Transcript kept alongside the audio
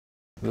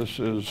This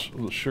is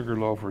the Sugar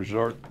Loaf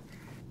Resort.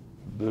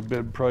 The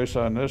bid price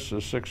on this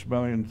is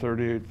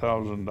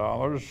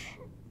 $6,038,000.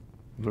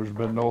 There's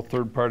been no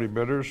third-party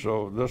bidders,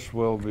 so this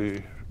will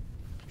be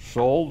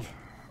sold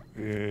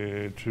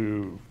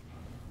to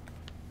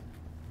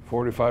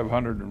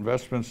 4,500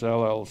 Investments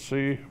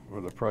LLC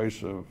for the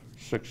price of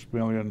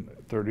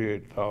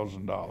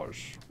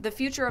 $6,038,000. The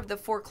future of the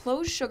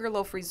foreclosed Sugar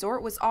Loaf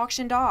Resort was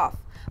auctioned off,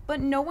 but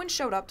no one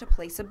showed up to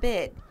place a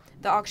bid.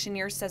 The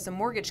auctioneer says a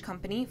mortgage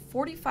company,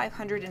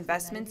 4,500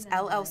 Investments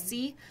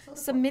LLC,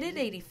 submitted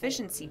a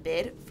deficiency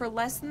bid for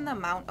less than the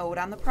amount owed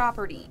on the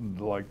property.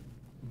 Like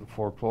the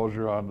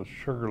foreclosure on the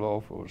Sugar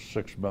Loaf, it was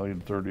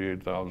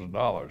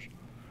 $6,038,000.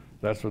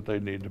 That's what they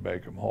need to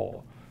make them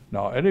whole.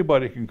 Now,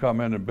 anybody can come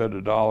in and bid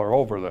 $1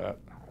 over that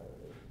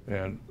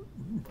and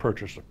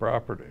purchase the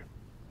property,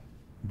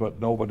 but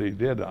nobody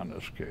did on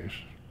this case.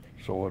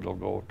 So it'll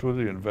go to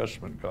the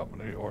investment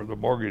company or the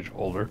mortgage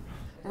holder.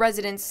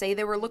 Residents say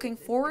they were looking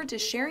forward to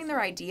sharing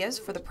their ideas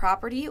for the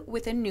property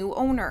with a new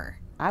owner.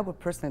 I would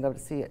personally love to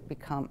see it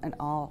become an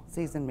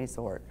all-season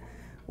resort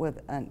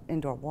with an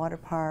indoor water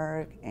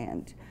park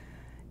and,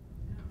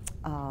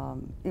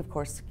 of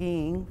course,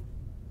 skiing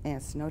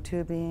and snow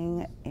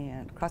tubing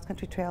and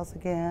cross-country trails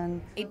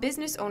again. A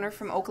business owner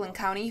from Oakland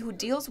County who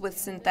deals with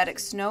synthetic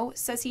snow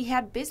says he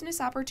had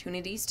business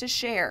opportunities to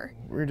share.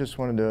 We just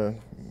wanted to,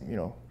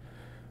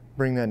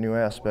 bring that new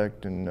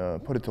aspect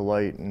and put it to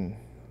light and,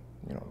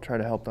 try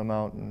to help them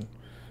out and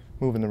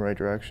move in the right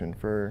direction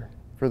for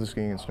the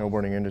skiing and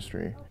snowboarding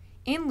industry.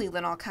 In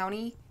Leelanau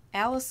County,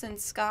 Allison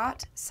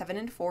Scott, 7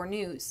 and 4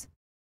 News.